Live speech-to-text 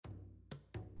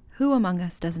Who among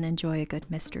us doesn't enjoy a good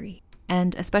mystery?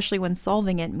 And especially when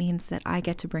solving it means that I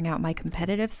get to bring out my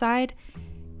competitive side,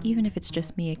 even if it's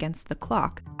just me against the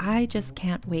clock. I just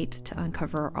can't wait to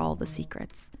uncover all the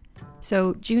secrets.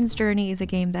 So June's Journey is a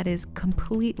game that is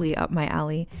completely up my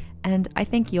alley, and I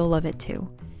think you'll love it too.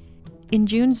 In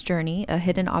June's Journey, a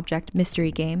hidden object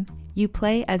mystery game, you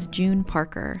play as June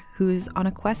Parker, who's on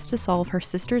a quest to solve her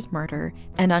sister's murder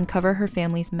and uncover her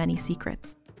family's many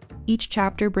secrets. Each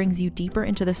chapter brings you deeper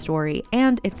into the story,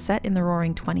 and it's set in the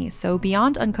Roaring '20s, so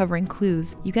beyond uncovering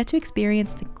clues, you get to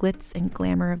experience the glitz and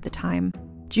glamour of the time.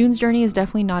 June's Journey is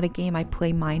definitely not a game I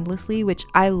play mindlessly, which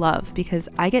I love because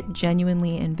I get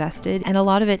genuinely invested, and a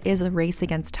lot of it is a race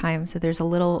against time, so there's a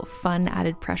little fun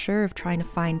added pressure of trying to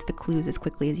find the clues as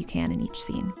quickly as you can in each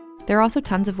scene. There are also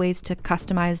tons of ways to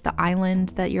customize the island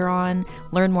that you're on,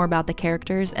 learn more about the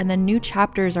characters, and then new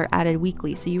chapters are added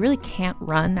weekly, so you really can't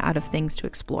run out of things to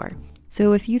explore.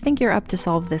 So if you think you're up to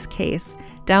solve this case,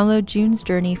 download June's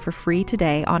Journey for free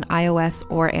today on iOS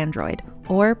or Android,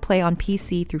 or play on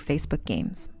PC through Facebook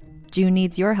Games. June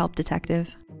needs your help,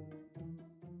 detective.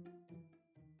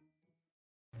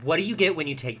 What do you get when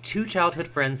you take two childhood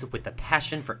friends with a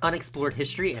passion for unexplored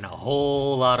history and a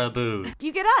whole lot of booze?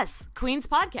 You get us, Queen's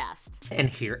Podcast. And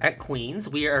here at Queen's,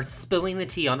 we are spilling the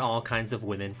tea on all kinds of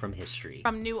women from history.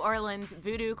 From New Orleans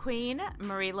voodoo queen,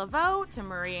 Marie Laveau, to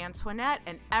Marie Antoinette,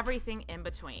 and everything in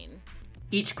between.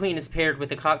 Each queen is paired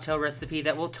with a cocktail recipe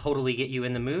that will totally get you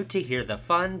in the mood to hear the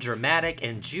fun, dramatic,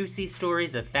 and juicy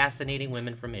stories of fascinating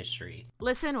women from history.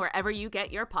 Listen wherever you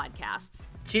get your podcasts.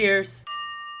 Cheers!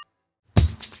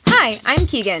 Hi, I'm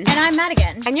Keegan. And I'm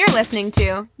Madigan. And you're listening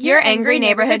to Your Angry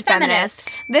Neighborhood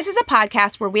Feminist. This is a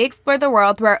podcast where we explore the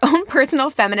world through our own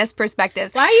personal feminist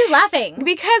perspectives. Why are you laughing?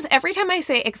 Because every time I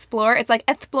say explore, it's like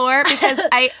explore, because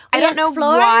I don't know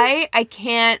why I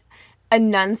can't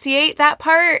enunciate that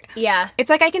part. Yeah. It's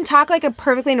like I can talk like a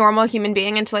perfectly normal human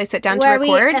being until I sit down where to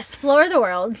record. We explore the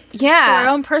world. Yeah. Through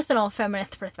our own personal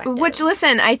feminist perspective. Which,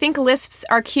 listen, I think lisps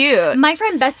are cute. My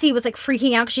friend Bessie was like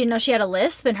freaking out because she didn't know she had a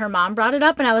lisp, and her mom brought it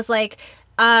up, and I was like,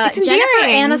 Jennifer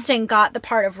Aniston got the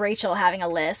part of Rachel having a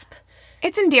lisp.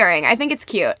 It's endearing. I think it's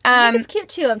cute. I think it's cute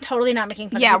too. I'm totally not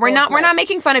making fun of Yeah, we're not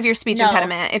making fun of your speech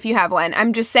impediment if you have one.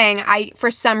 I'm just saying I, for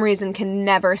some reason, can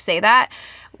never say that.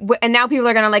 And now people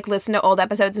are going to like listen to old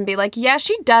episodes and be like, yeah,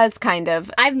 she does kind of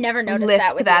I've never noticed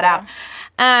that with that out.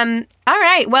 All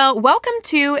right. Well, welcome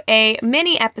to a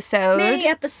mini episode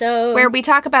where we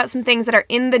talk about some things that are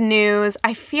in the news.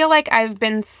 I feel like I've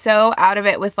been so out of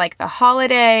it with like the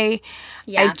holiday.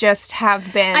 Yeah. I just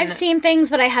have been. I've seen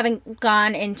things, but I haven't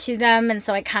gone into them. And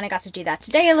so I kind of got to do that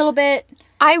today a little bit.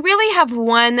 I really have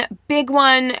one big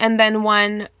one and then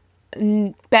one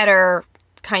better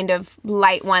kind of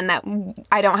light one that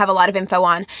I don't have a lot of info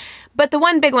on. But the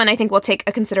one big one I think will take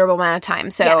a considerable amount of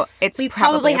time. So yes, it's we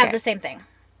probably have the same thing.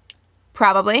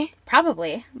 Probably?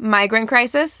 Migrant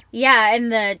crisis? Yeah,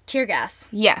 and the tear gas.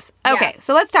 Yes. Okay,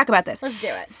 so let's talk about this. Let's do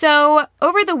it. So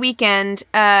over the weekend,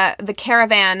 the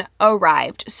caravan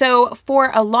arrived. So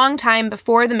for a long time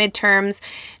before the midterms,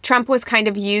 Trump was kind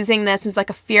of using this as like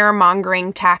a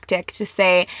fear-mongering tactic to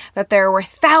say that there were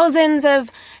thousands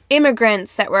of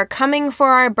immigrants that were coming for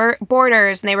our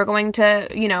borders and they were going to,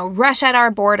 rush at our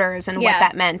borders and what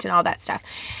that meant and all that stuff.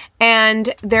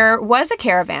 And there was a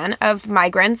caravan of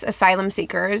migrants, asylum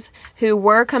seekers, who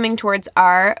were coming towards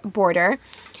our border,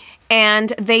 and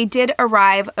they did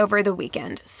arrive over the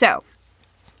weekend. So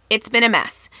it's been a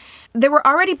mess. There were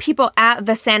already people at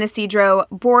the San Ysidro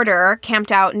border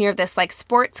camped out near this like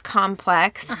sports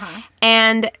complex,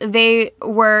 and they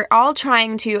were all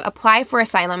trying to apply for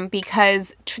asylum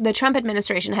because the Trump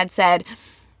administration had said,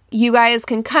 you guys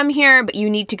can come here, but you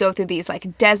need to go through these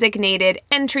like designated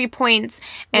entry points,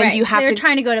 and you have they're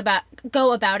trying to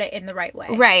go about it in the right way.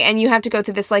 Right, and you have to go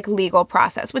through this like legal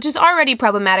process, which is already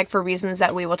problematic for reasons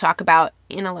that we will talk about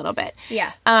in a little bit.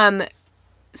 Yeah.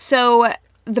 So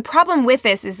the problem with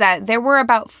this is that there were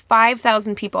about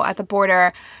 5,000 people at the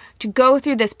border to go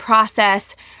through this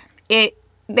process. They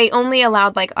only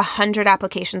allowed like 100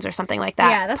 applications or something like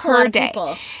that. Yeah, that's per a lot of day.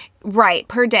 people. Right,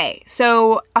 per day.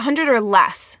 So 100 or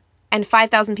less, and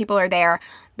 5,000 people are there.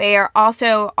 They are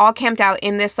also all camped out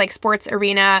in this like sports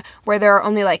arena where there are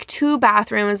only like 2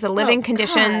 bathrooms. The living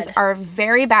conditions are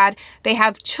very bad. They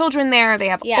have children there. They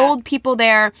have old people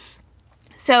there.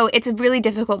 So it's a really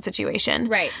difficult situation.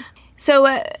 Right.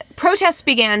 So protests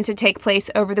began to take place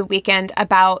over the weekend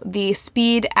about the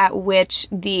speed at which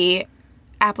the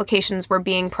applications were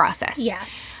being processed. Yeah.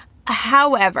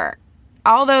 However,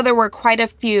 although there were quite a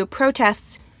few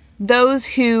protests, those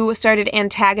who started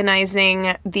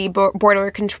antagonizing the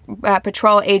Border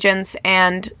Patrol agents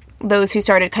and those who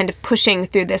started kind of pushing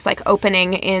through this like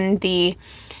opening in the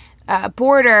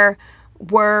border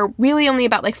were really only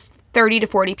about like 30 to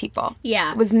 40 people.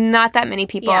 Yeah. It was not that many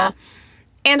people. Yeah.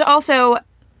 And also,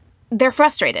 they're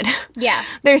frustrated. Yeah.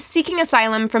 They're seeking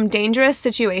asylum from dangerous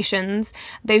situations.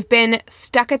 They've been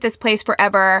stuck at this place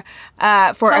forever.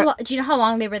 Do you know how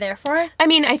long they were there for? I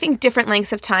mean, I think different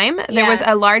lengths of time. There was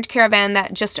a large caravan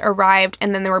that just arrived,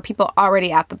 and then there were people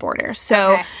already at the border.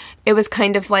 So it was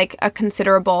kind of like a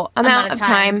considerable amount of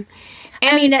time.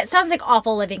 And, I mean, it sounds like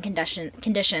awful living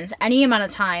conditions. Any amount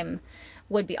of time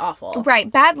would be awful.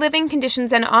 Right. Bad living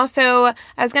conditions. And also, I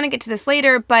was going to get to this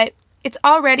later, but it's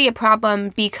already a problem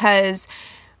because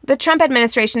the Trump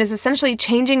administration is essentially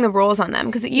changing the rules on them.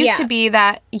 Because it used to be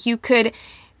that you could,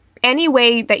 any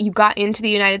way that you got into the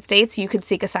United States, you could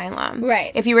seek asylum.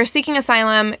 Right. If you were seeking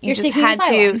asylum, you just had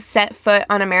to set foot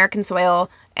on American soil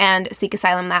and seek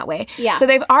asylum that way. Yeah. So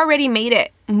they've already made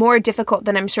it more difficult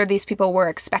than I'm sure these people were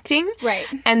expecting. Right.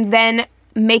 And then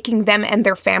making them and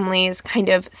their families kind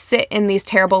of sit in these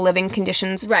terrible living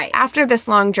conditions after this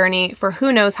long journey for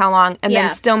who knows how long, and then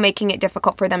still making it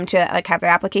difficult for them to like have their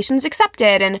applications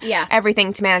accepted and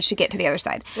everything to manage to get to the other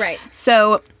side. Right.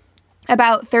 So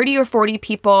about 30 or 40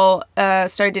 people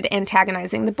started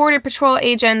antagonizing the Border Patrol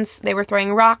agents. They were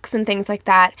throwing rocks and things like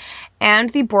that. And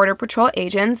the Border Patrol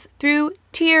agents threw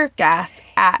tear gas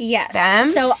at them.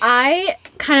 So I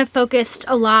kind of focused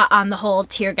a lot on the whole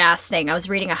tear gas thing. I was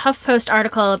reading a HuffPost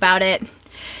article about it.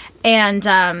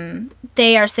 And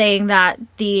they are saying that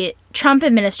the Trump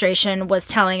administration was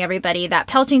telling everybody that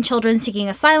pelting children seeking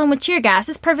asylum with tear gas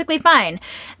is perfectly fine.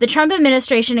 The Trump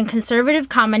administration and conservative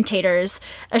commentators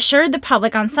assured the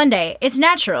public on Sunday, it's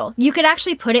natural. You could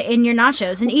actually put it in your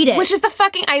nachos and eat it. Which is the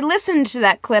fucking... I listened to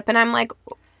that clip and I'm like,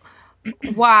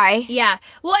 why? Yeah.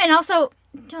 Well, and also,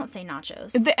 don't say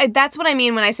nachos. That's what I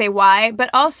mean when I say why. But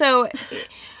also...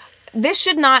 This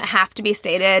should not have to be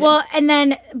stated. Well, and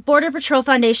then Border Patrol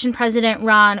Foundation President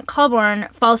Ron Colborn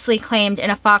falsely claimed in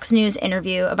a Fox News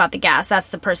interview about the gas. That's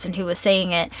the person who was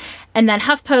saying it. And then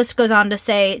HuffPost goes on to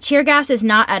say, tear gas is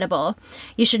not edible.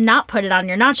 You should not put it on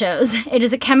your nachos. It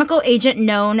is a chemical agent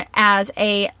known as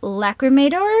a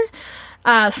lacrimator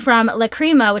from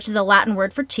lacrima, which is a Latin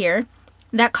word for tear,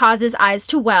 that causes eyes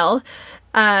to well,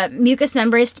 mucous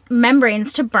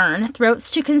membranes to burn, throats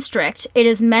to constrict. It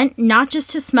is meant not just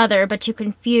to smother, but to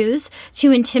confuse,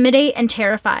 to intimidate, and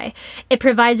terrify. It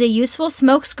provides a useful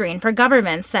smokescreen for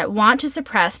governments that want to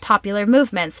suppress popular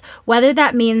movements, whether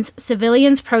that means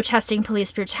civilians protesting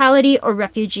police brutality or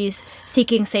refugees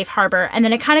seeking safe harbor. And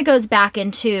then it kind of goes back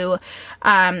into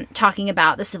talking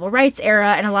about the civil rights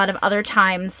era and a lot of other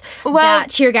times that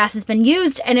tear gas has been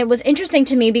used. And it was interesting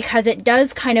to me because it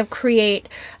does kind of create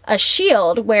a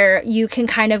shield where you can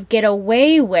kind of get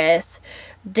away with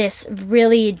this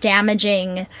really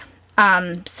damaging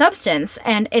substance.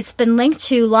 And it's been linked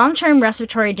to long-term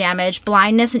respiratory damage,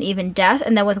 blindness, and even death.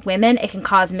 And then with women, it can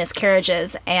cause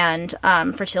miscarriages and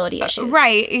fertility issues.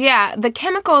 Right, yeah. The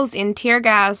chemicals in tear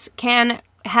gas can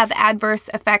have adverse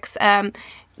effects,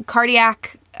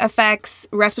 cardiac effects,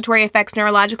 respiratory effects,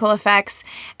 neurological effects,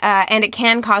 and it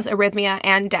can cause arrhythmia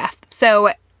and death. So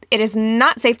it is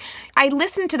not safe. I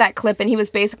listened to that clip and he was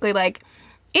basically like,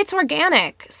 it's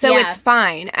organic, so it's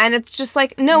fine. And it's just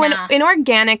like, no, an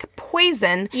organic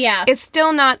poison is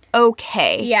still not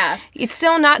okay. Yeah. It's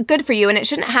still not good for you, and it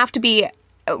shouldn't have to be,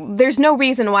 there's no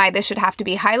reason why this should have to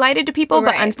be highlighted to people,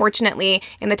 but unfortunately,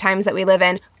 in the times that we live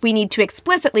in, we need to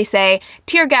explicitly say,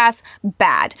 tear gas,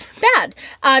 bad. Bad.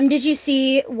 Did you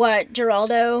see what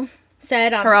Geraldo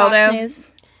said on Fox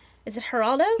News? Is it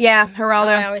Geraldo? Yeah,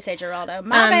 Geraldo. I always say Geraldo.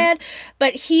 My bad.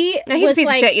 But he's a piece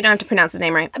of shit. You don't have to pronounce his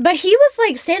name right. But he was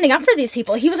like standing up for these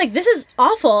people. He was like, this is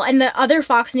awful. And the other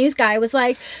Fox News guy was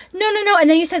like, no. And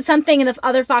then he said something and the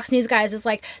other Fox News guys is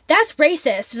like, that's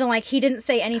racist. And like, he didn't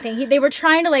say anything. They were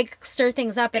trying to like stir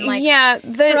things up. And like,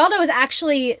 Geraldo was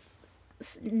actually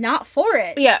not for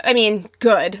it. Yeah, I mean,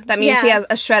 good. That means he has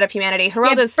a shred of humanity.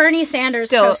 Geraldo's Bernie Sanders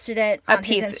still posted it on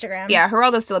his Instagram. Yeah,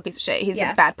 Geraldo's still a piece of shit. He's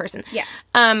a bad person. Yeah.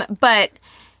 But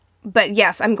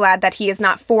yes, I'm glad that he is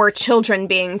not for children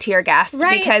being tear gassed.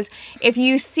 Right. Because if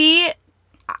you see it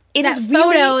that is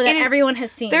photo really, that everyone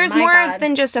has seen. There's more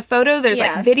than just a photo. There's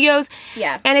like videos.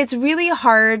 Yeah. And it's really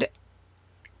hard.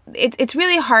 It's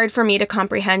really hard for me to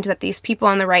comprehend that these people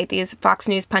on the right, these Fox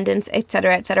News pundits, et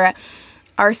cetera,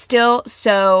 are still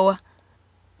so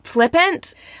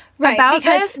flippant about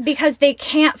this. Because they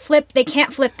can't flip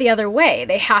the other way.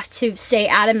 They have to stay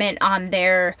adamant on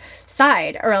their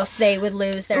side or else they would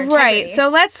lose their integrity. Right. So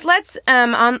let's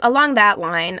along that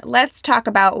line, let's talk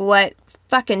about what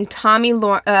fucking Tomi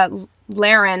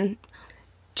Lahren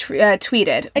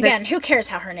tweeted. Again, who cares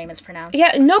how her name is pronounced?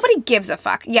 Yeah, nobody gives a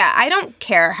fuck. Yeah, I don't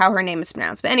care how her name is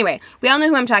pronounced. But anyway, we all know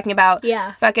who I'm talking about.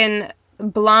 Yeah. Fucking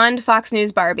blonde Fox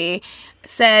News Barbie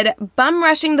said, bum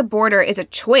rushing the border is a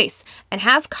choice and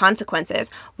has consequences.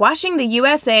 Watching the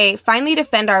USA finally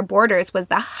defend our borders was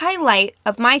the highlight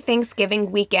of my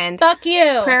Thanksgiving weekend. Fuck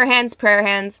you. Prayer hands, prayer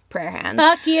hands, prayer hands.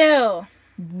 Fuck you.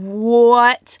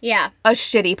 What Yeah. a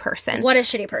shitty person. What a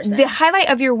shitty person. The highlight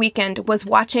of your weekend was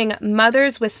watching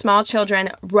mothers with small children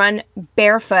run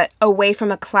barefoot away from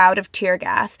a cloud of tear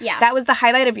gas. Yeah. That was the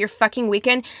highlight of your fucking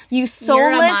weekend. You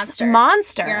soulless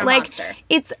monster. You're a like, monster.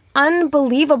 It's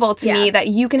unbelievable to me that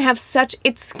you can have such...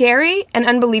 It's scary and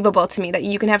unbelievable to me that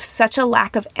you can have such a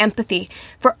lack of empathy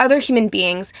for other human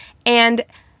beings, and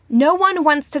no one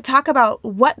wants to talk about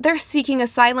what they're seeking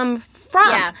asylum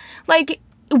from. Yeah. Like...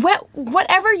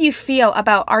 Whatever you feel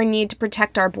about our need to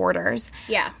protect our borders,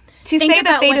 Yeah. to Think say that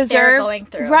about they what they're deserve, going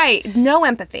through. right? No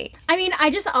empathy. I mean, I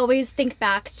just always think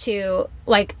back to,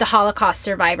 like, the Holocaust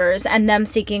survivors and them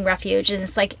seeking refuge. And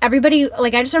it's like, everybody,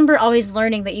 like, I just remember always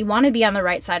learning that you want to be on the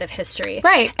right side of history.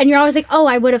 Right. And you're always like, oh,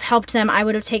 I would have helped them. I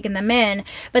would have taken them in.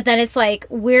 But then it's like,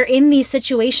 we're in these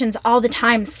situations all the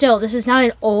time still. This is not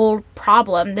an old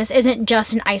problem. This isn't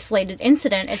just an isolated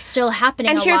incident. It's still happening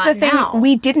And a here's lot the thing, now.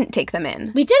 we didn't take them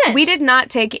in. We didn't. We did not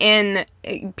take in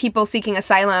people seeking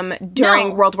asylum during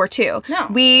No. World War II. No.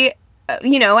 We,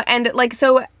 and like,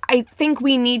 so I think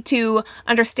we need to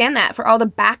understand that for all the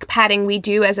back patting we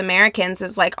do as Americans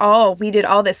is like, oh, we did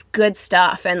all this good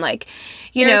stuff. And like,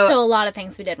 There's still a lot of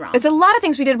things we did wrong. There's a lot of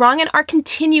things we did wrong and are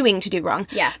continuing to do wrong.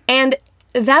 Yeah. And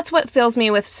that's what fills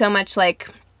me with so much, like,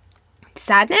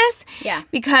 sadness. Yeah.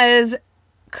 Because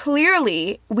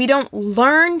clearly we don't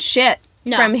learn shit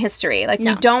from history. Like,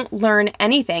 we don't learn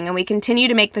anything, and we continue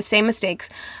to make the same mistakes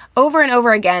over and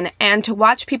over again, and to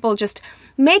watch people just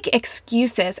make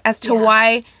excuses as to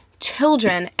why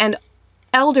children and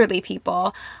elderly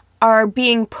people are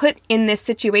being put in this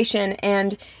situation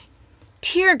and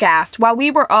tear gassed while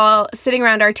we were all sitting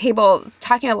around our table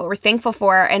talking about what we're thankful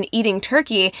for and eating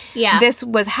turkey. Yeah. This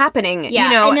was happening.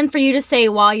 Yeah, and then for you to say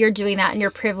while you're doing that in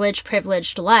your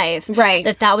privileged life,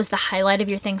 right, that was the highlight of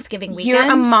your Thanksgiving weekend.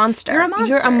 You're a monster. You're a monster.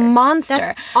 You're a monster.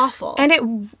 That's awful. And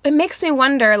it makes me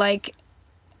wonder, like,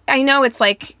 I know it's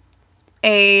like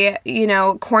a,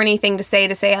 corny thing to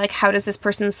say like, how does this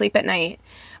person sleep at night?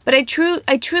 But I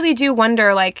truly do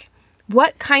wonder, like,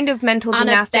 what kind of mental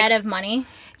gymnastics... On a bed of money?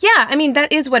 Yeah, I mean,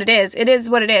 that is what it is. It is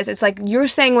what it is. It's like, you're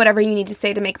saying whatever you need to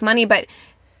say to make money, but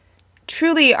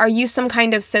truly, are you some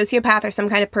kind of sociopath or some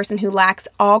kind of person who lacks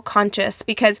all conscience?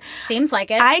 Because... Seems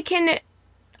like it. I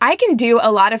can do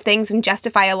a lot of things and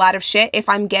justify a lot of shit if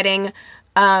I'm getting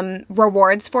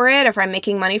rewards for it, if I'm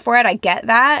making money for it. I get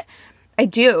that. I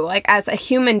do. Like, as a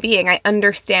human being, I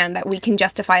understand that we can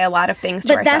justify a lot of things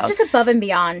to ourselves. But that's just above and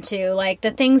beyond, too. Like, the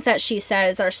things that she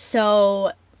says are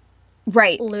so...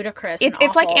 ludicrous.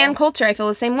 It's like Ann Coulter. I feel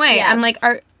the same way. Yeah. I'm like,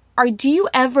 do you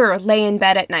ever lay in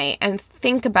bed at night and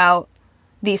think about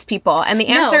these people? And the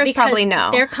answer is probably no.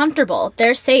 They're comfortable.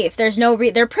 They're safe.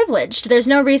 They're privileged. There's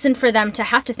no reason for them to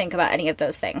have to think about any of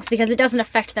those things because it doesn't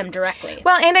affect them directly.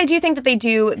 Well, and I do think that they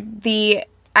do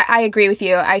I agree with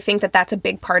you. I think that that's a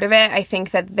big part of it. I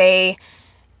think that they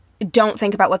don't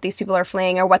think about what these people are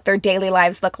fleeing or what their daily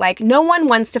lives look like. No one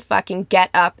wants to fucking get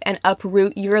up and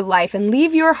uproot your life and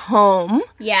leave your home.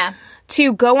 Yeah.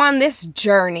 To go on this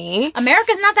journey.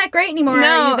 America's not that great anymore,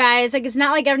 no. You guys. Like, it's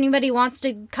not like anybody wants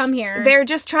to come here. They're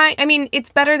just trying... I mean,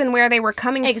 it's better than where they were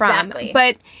coming from.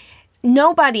 But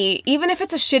nobody, even if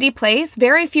it's a shitty place,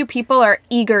 very few people are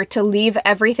eager to leave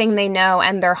everything they know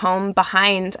and their home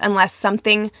behind unless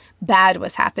something bad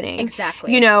was happening.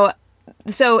 Exactly.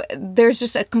 So there's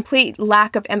just a complete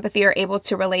lack of empathy or able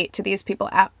to relate to these people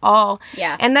at all.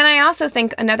 Yeah. And then I also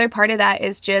think another part of that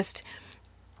is just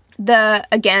the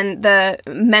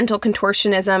mental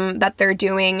contortionism that they're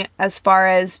doing as far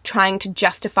as trying to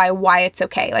justify why it's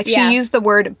okay. Like, she used the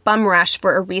word bum rush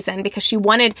for a reason because she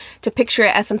wanted to picture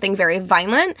it as something very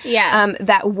violent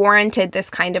that warranted this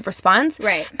kind of response.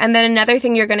 Right. And then another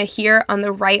thing you're going to hear on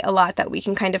the right a lot that we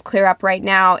can kind of clear up right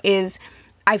now is...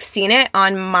 I've seen it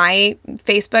on my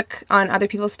Facebook, on other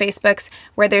people's Facebooks,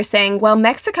 where they're saying, well,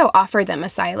 Mexico offered them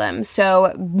asylum,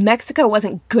 so Mexico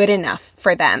wasn't good enough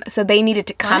for them, so they needed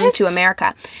to come to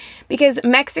America. Because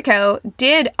Mexico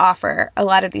did offer a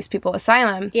lot of these people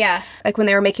asylum. Yeah. Like, when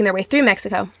they were making their way through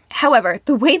Mexico. However,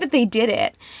 the way that they did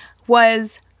it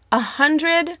was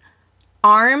 100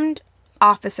 armed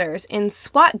officers in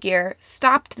SWAT gear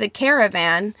stopped the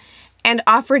caravan and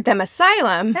offered them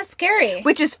asylum. That's scary.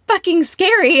 Which is fucking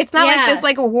scary. It's not like this,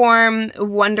 like, warm,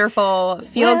 wonderful,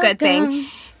 feel-good thing.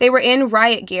 They were in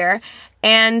riot gear.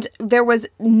 And there was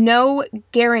no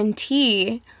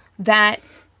guarantee that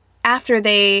after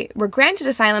they were granted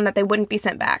asylum that they wouldn't be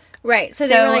sent back. Right. So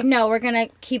they were like, no, we're going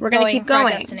to keep going for our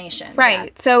destination. Right.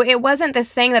 Yeah. So it wasn't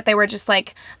this thing that they were just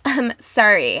like,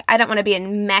 sorry, I don't want to be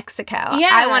in Mexico. Yeah.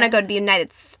 I want to go to the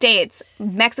United States.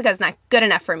 Mexico's not good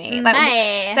enough for me.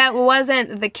 That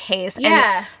wasn't the case.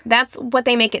 Yeah. And that's what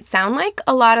they make it sound like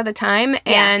a lot of the time.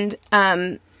 Yeah.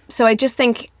 And so I just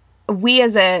think we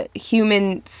as a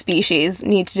human species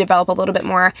need to develop a little bit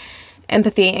more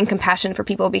empathy and compassion for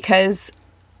people, because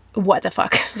what the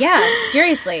fuck? Yeah,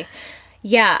 seriously.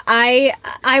 Yeah,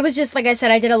 I was just, like I said,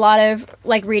 I did a lot of,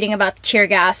 like, reading about tear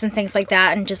gas and things like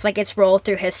that, and just, like, its role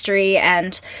through history,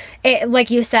 and it, like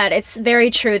you said, it's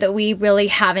very true that we really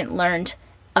haven't learned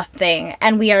a thing,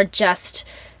 and we are just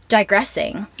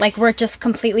digressing. Like, we're just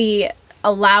completely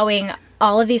allowing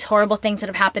all of these horrible things that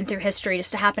have happened through history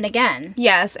just to happen again.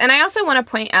 Yes, and I also want to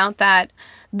point out that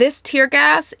this tear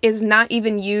gas is not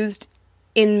even used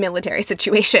in military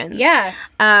situations. Yeah.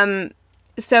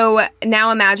 So now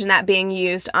imagine that being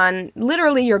used on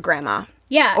literally your grandma.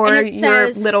 Yeah. Or and it your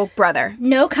says, little brother.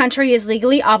 No country is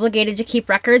legally obligated to keep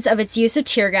records of its use of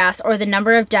tear gas or the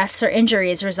number of deaths or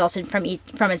injuries resulted from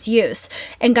its use.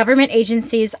 And government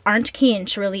agencies aren't keen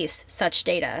to release such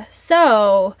data.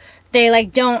 So they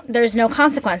there's no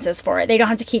consequences for it. They don't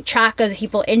have to keep track of the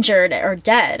people injured or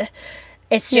dead.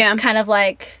 It's just kind of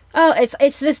like, oh,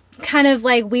 it's this kind of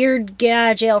like weird get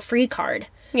out of jail free card.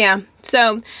 Yeah.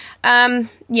 So,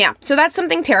 so that's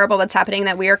something terrible that's happening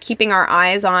that we are keeping our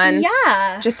eyes on.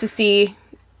 Yeah. Just to see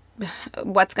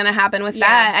what's going to happen with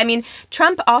that. I mean,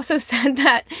 Trump also said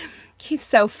that he's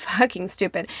so fucking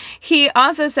stupid. He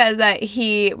also said that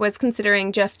he was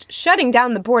considering just shutting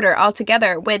down the border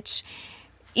altogether, which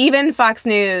even Fox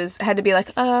News had to be like,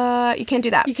 you can't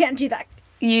do that. You can't do that.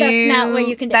 That's not what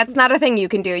you can do. That's not a thing you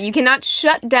can do. You cannot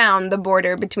shut down the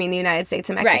border between the United States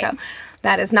and Mexico. Right.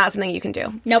 That is not something you can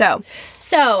do. Nope.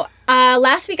 So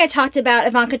last week I talked about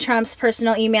Ivanka Trump's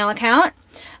personal email account.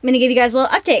 I'm going to give you guys a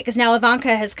little update because now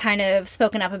Ivanka has kind of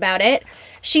spoken up about it.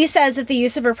 She says that the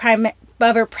use of her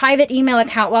private email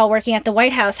account while working at the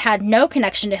White House had no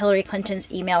connection to Hillary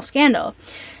Clinton's email scandal.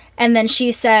 And then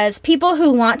she says, people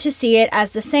who want to see it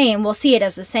as the same will see it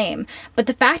as the same. But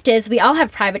the fact is, we all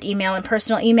have private email and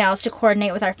personal emails to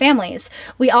coordinate with our families.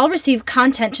 We all receive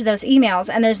content to those emails,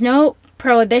 and there's no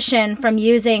prohibition from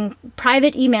using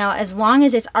private email as long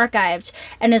as it's archived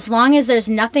and as long as there's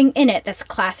nothing in it that's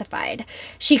classified.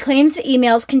 She claims the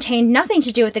emails contained nothing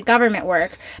to do with the government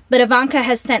work, but Ivanka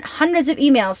has sent hundreds of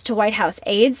emails to White House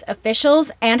aides,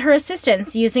 officials, and her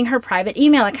assistants using her private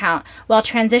email account while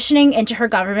transitioning into her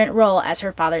government role as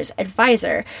her father's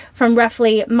advisor from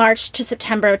roughly March to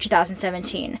September of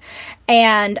 2017.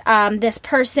 And this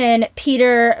person,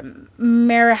 Peter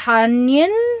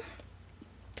Marihanian,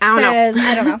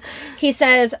 I don't know. He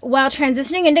says, while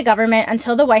transitioning into government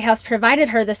until the White House provided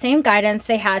her the same guidance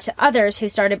they had to others who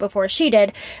started before she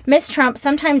did, Ms. Trump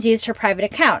sometimes used her private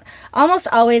account, almost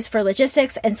always for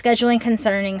logistics and scheduling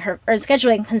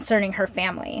concerning her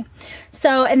family.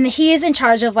 So, and he is in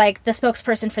charge of like the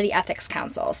spokesperson for the Ethics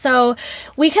Council. So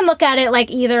we can look at it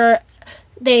like either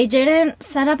they didn't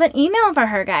set up an email for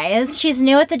her, guys. She's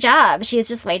new at the job. She's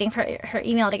just waiting for her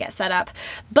email to get set up.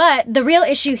 But the real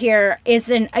issue here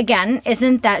isn't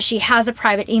that she has a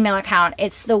private email account.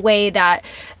 It's the way that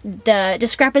the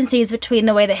discrepancies between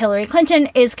the way that Hillary Clinton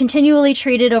is continually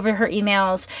treated over her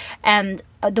emails and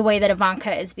the way that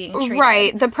Ivanka is being treated.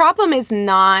 Right. The problem is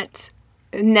not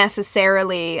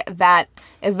necessarily that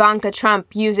Ivanka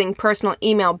Trump using personal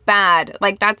email bad.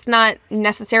 Like, that's not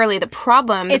necessarily the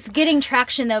problem. It's getting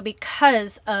traction, though,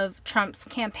 because of Trump's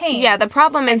campaign. Yeah, the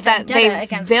problem is that they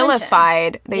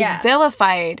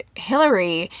vilified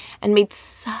Hillary and made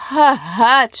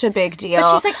such a big deal.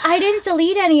 But she's like, I didn't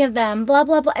delete any of them, blah,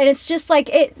 blah, blah. And it's just like,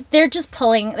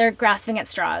 they're grasping at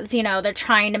straws. You know, they're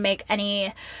trying to make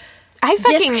any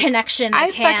disconnection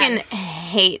they can. I fucking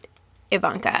hate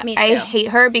Ivanka. Me too. I hate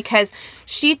her because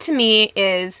she, to me,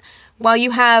 is, while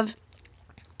you have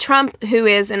Trump, who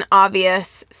is an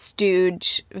obvious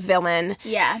stooge villain.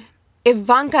 Yeah.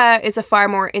 Ivanka is a far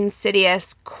more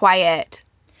insidious, quiet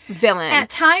villain. At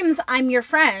times, I'm your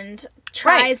friend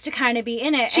tries to kind of be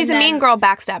in it. She's a mean girl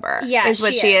backstabber. Yeah, is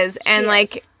what she is. And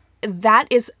that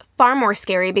is far more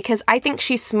scary because I think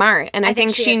she's smart and I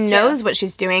think she knows what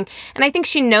she's doing and I think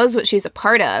she knows what she's a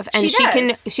part of and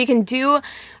she can do.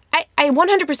 I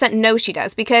 100% know she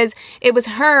does because it was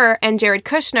her and Jared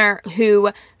Kushner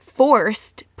who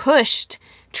pushed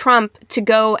Trump to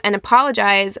go and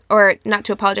apologize, or not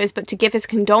to apologize, but to give his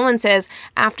condolences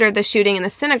after the shooting in the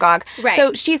synagogue. Right.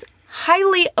 So she's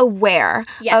highly aware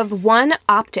Yes. of, one,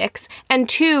 optics, and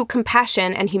two,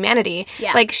 compassion and humanity.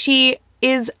 Yeah. Like, she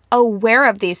is aware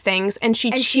of these things, and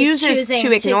she she's chooses choosing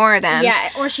to ignore them. Yeah,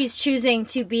 or she's choosing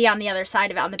to be on the other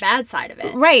side of it, on the bad side of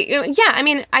it. Right. Yeah, I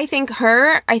mean, I think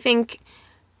her and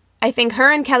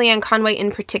Kellyanne Conway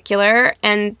in particular,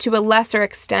 and to a lesser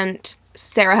extent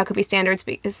Sarah Huckabee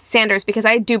Sanders, because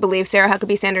I do believe Sarah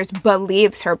Huckabee Sanders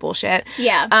believes her bullshit.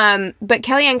 Yeah. But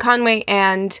Kellyanne Conway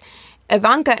and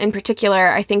Ivanka in particular,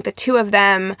 I think the two of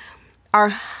them are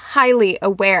highly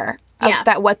aware of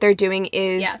that what they're doing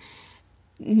is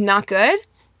not good,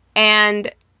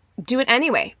 and do it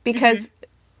anyway because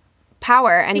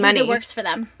power and because money. it works for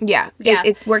them. Yeah. Yeah.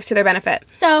 It works to their benefit.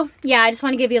 So, yeah, I just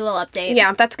want to give you a little update.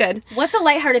 Yeah, that's good. What's a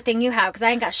lighthearted thing you have? Because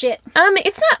I ain't got shit.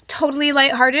 It's not totally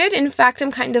lighthearted. In fact,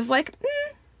 I'm kind of like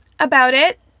about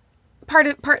it.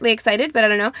 Partly excited, but I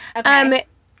don't know. Okay.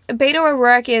 Beto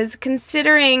O'Rourke is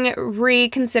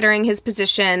reconsidering his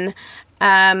position,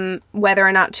 whether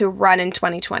or not to run in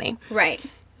 2020. Right.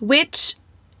 Which,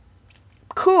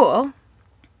 cool.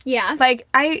 Yeah. Like,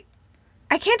 I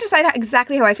can't decide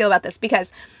exactly how I feel about this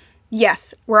because,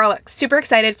 yes, we're all super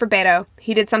excited for Beto.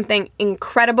 He did something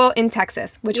incredible in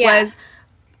Texas, which was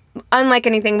unlike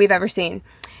anything we've ever seen.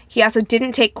 He also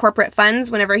didn't take corporate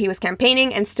funds whenever he was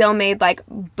campaigning and still made, like,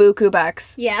 buku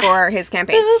bucks for his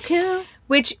campaign. Buku.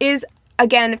 Which is,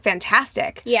 again,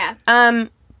 fantastic. Yeah.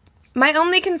 My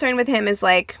only concern with him is,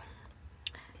 like,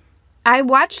 I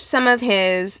watched some of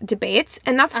his debates,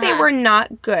 and not that they were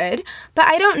not good, but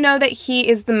I don't know that he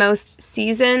is the most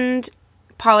seasoned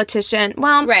politician.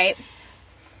 Well, Right.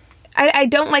 I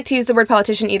don't like to use the word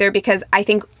politician either because I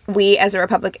think we as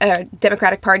a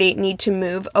Democratic Party need to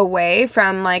move away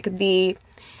from, like, the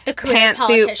career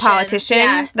pantsuit politician.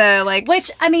 Yeah. The, like...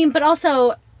 Which, I mean, but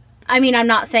also, I mean, I'm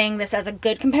not saying this as a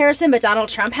good comparison, but Donald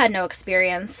Trump had no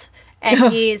experience,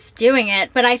 and he's doing it.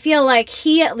 But I feel like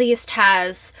he at least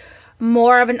has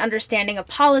more of an understanding of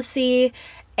policy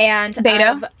and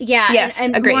Beto? Yes,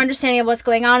 and agreed. more understanding of what's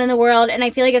going on in the world. And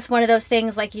I feel like it's one of those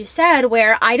things, like you said,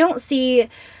 where I don't see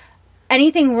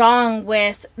anything wrong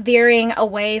with veering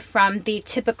away from the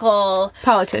typical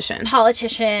politician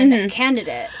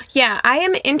candidate. Yeah, I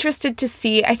am interested to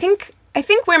see. I think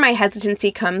where my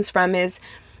hesitancy comes from is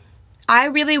I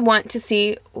really want to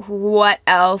see what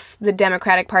else the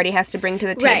Democratic Party has to bring to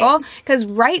the table. Because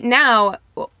right now,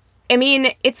 I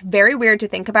mean, it's very weird to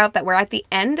think about that we're at the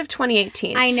end of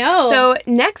 2018. I know. So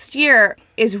next year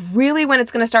is really when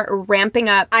it's going to start ramping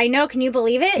up. I know. Can you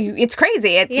believe it? It's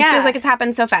crazy. It feels like it's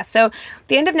happened so fast. So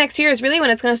the end of next year is really when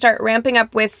it's going to start ramping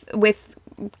up with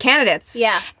candidates.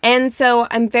 Yeah. And so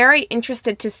I'm very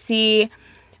interested to see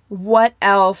what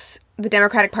else the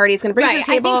Democratic Party is going to bring to the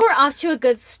table. I think we're off to a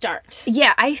good start.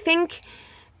 Yeah, I think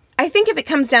if it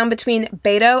comes down between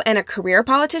Beto and a career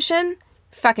politician,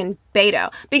 fucking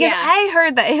Beto. Because I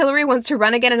heard that Hillary wants to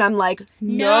run again, and I'm like,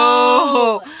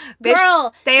 no. Bitch,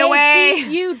 girl, stay away.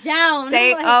 Beat you down.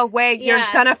 Stay away. You're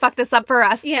gonna fuck this up for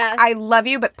us. Yeah. I love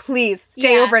you, but please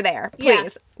stay over there. Please. Yeah.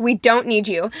 We don't need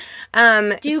you.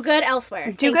 Do good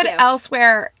elsewhere. Do good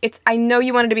elsewhere. I know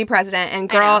you wanted to be president, and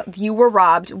girl, you were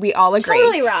robbed. We all agree.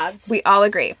 Totally robbed. We all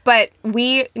agree. But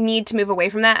we need to move away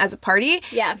from that as a party.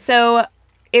 Yeah. So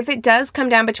if it does come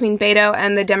down between Beto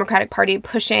and the Democratic Party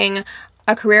pushing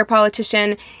a career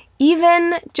politician,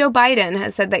 even Joe Biden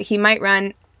has said that he might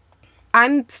run.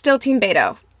 I'm still Team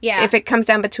Beto. Yeah. If it comes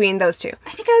down between those two. I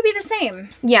think I would be the same.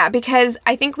 Yeah, because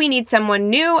I think we need someone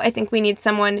new. I think we need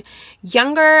someone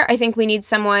younger. I think we need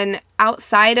someone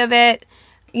outside of it,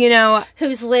 you know.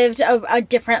 Who's lived a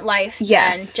different life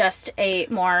Yes. than just a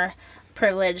more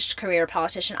privileged career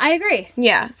politician. I agree.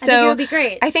 Yeah. I think it would be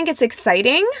great. I think it's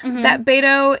exciting that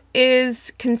Beto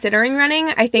is considering running.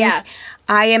 I think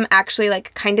I am actually,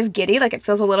 like, kind of giddy. Like, it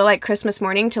feels a little like Christmas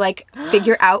morning to, like,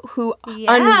 figure out who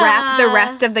unwrap the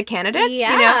rest of the candidates, you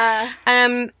know?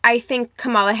 I think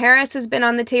Kamala Harris has been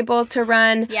on the table to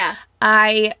run. Yeah.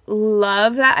 I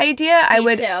love that idea. I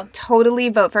would totally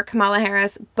vote for Kamala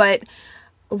Harris, but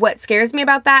what scares me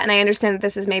about that, and I understand that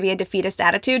this is maybe a defeatist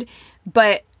attitude,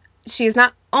 but she is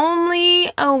not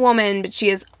only a woman, but she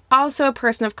is also a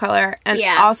person of color and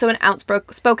also an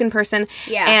outspoken person.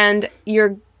 Yeah. And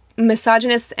your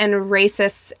misogynists and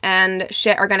racists and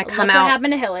shit are going to come out. Look what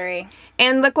happened to Hillary.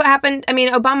 And look what happened. I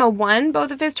mean, Obama won both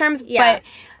of his terms, but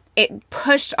it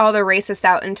pushed all the racists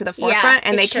out into the forefront,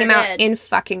 and they came out in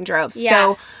fucking droves. Yeah.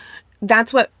 So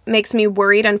that's what makes me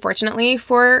worried, unfortunately,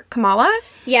 for Kamala.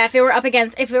 Yeah, if it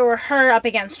were her up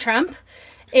against Trump,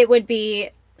 it would be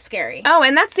scary. Oh,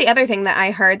 and that's the other thing that I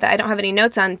heard that I don't have any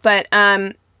notes on, but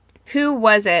who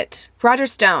was it? Roger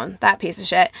Stone, that piece of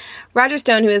shit. Roger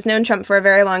Stone, who has known Trump for a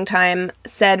very long time,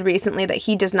 said recently that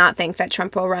he does not think that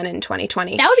Trump will run in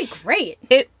 2020. That would be great.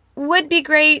 It would be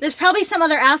great. There's probably some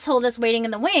other asshole that's waiting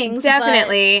in the wings.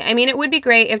 Definitely. I mean, it would be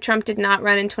great if Trump did not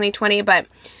run in 2020, but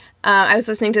I was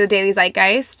listening to the Daily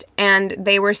Zeitgeist, and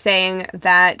they were saying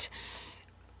that,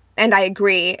 and I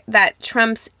agree, that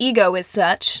Trump's ego is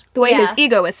such, the way his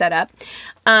ego is set up,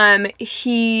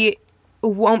 he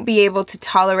won't be able to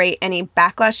tolerate any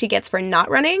backlash he gets for not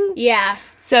running. Yeah.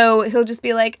 So he'll just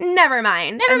be like, never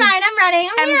mind. Never mind, I'm running.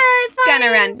 I'm here, it's fine.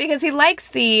 Gonna run. Because he likes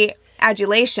the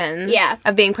adulation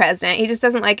of being president. He just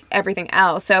doesn't like everything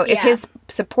else. So if his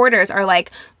supporters are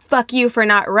like, fuck you for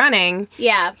not running,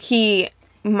 he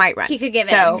might run. He could give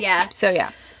in, yeah. So, yeah.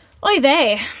 Oy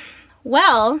vey.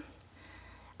 Well,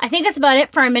 I think that's about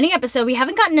it for our mini episode. We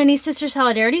haven't gotten any sister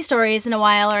solidarity stories in a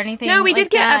while or anything. No, we like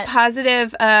did get that. a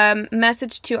positive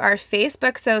message to our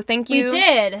Facebook, so thank you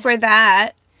for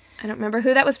that. I don't remember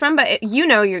who that was from, but you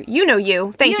know you.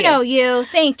 Thank you. You know you.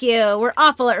 Thank you. We're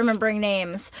awful at remembering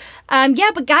names.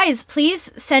 But guys,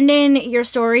 please send in your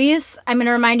stories. I'm going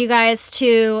to remind you guys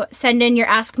to send in your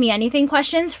Ask Me Anything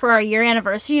questions for our year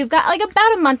anniversary. You've got like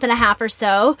about a month and a half or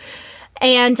so.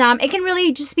 And it can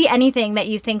really just be anything that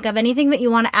you think of, anything that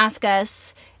you want to ask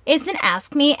us. It's an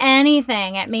Ask Me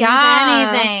Anything. It means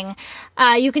anything.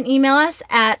 You can email us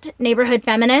at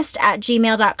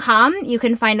neighborhoodfeminist@gmail.com. You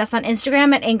can find us on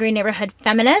Instagram at Angry Neighborhood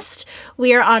Feminist.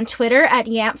 We are on Twitter at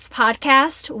YANF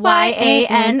Podcast,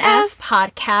 YANF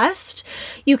Podcast.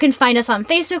 You can find us on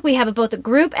Facebook. We have both a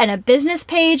group and a business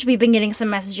page. We've been getting some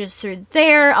messages through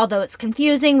there, although it's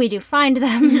confusing. We do find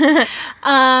them.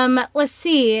 Let's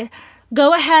see.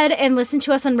 Go ahead and listen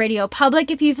to us on Radio Public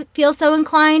if you feel so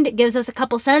inclined. It gives us a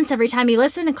couple cents every time you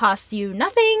listen. It costs you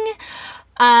nothing.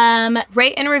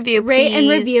 Rate and review, please. Rate and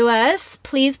review us.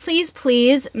 Please, please,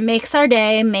 please. Makes our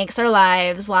day, makes our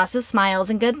lives. Lots of smiles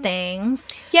and good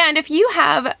things. Yeah, and if you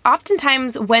have,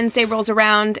 oftentimes Wednesday rolls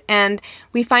around and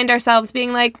we find ourselves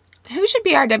being like, who should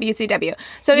be our WCW?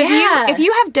 So if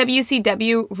you have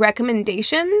WCW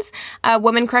recommendations,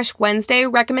 Woman Crush Wednesday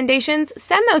recommendations,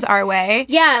 send those our way.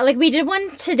 Yeah, like we did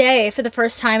one today for the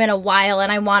first time in a while, and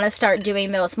I want to start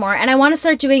doing those more. And I want to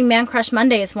start doing Man Crush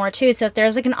Mondays more, too. So if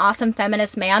there's like an awesome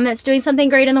feminist man that's doing something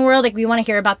great in the world, like we want to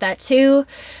hear about that, too.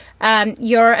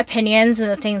 Your opinions and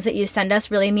the things that you send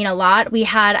us really mean a lot. I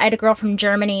had a girl from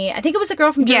Germany. I think it was a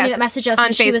girl from Germany that messaged us on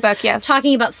and Facebook, she was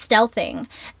talking about stealthing.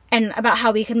 And about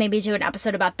how we could maybe do an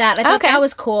episode about that. I thought that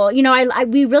was cool. You know,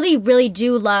 we really, really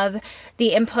do love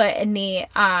the input and the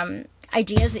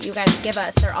ideas that you guys give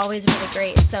us. They're always really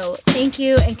great. So thank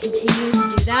you and continue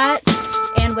to do that.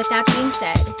 And with that being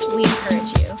said, we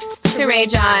encourage you to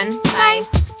rage on. Bye.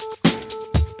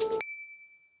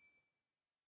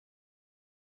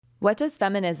 What does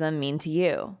feminism mean to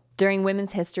you? During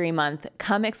Women's History Month,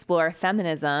 come explore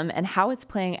feminism and how it's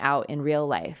playing out in real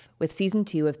life with Season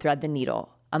 2 of Thread the Needle,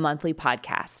 a monthly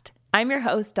podcast. I'm your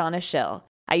host, Donna Schill.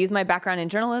 I use my background in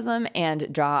journalism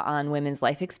and draw on women's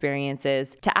life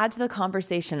experiences to add to the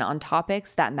conversation on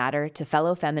topics that matter to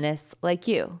fellow feminists like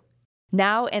you.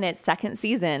 Now in its second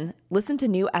season, listen to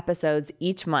new episodes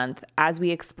each month as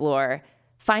we explore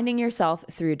finding yourself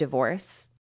through divorce,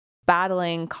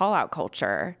 battling call-out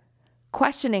culture,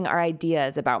 questioning our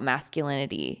ideas about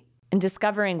masculinity, and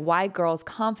discovering why girls'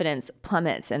 confidence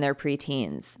plummets in their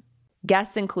preteens.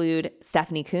 Guests include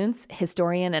Stephanie Kuntz,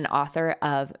 historian and author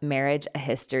of Marriage: A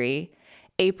History,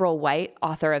 April White,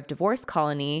 author of Divorce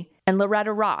Colony, and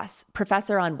Loretta Ross,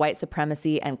 professor on white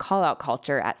supremacy and call-out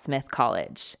culture at Smith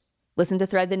College. Listen to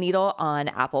Thread the Needle on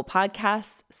Apple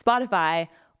Podcasts, Spotify,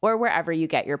 or wherever you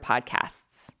get your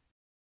podcasts.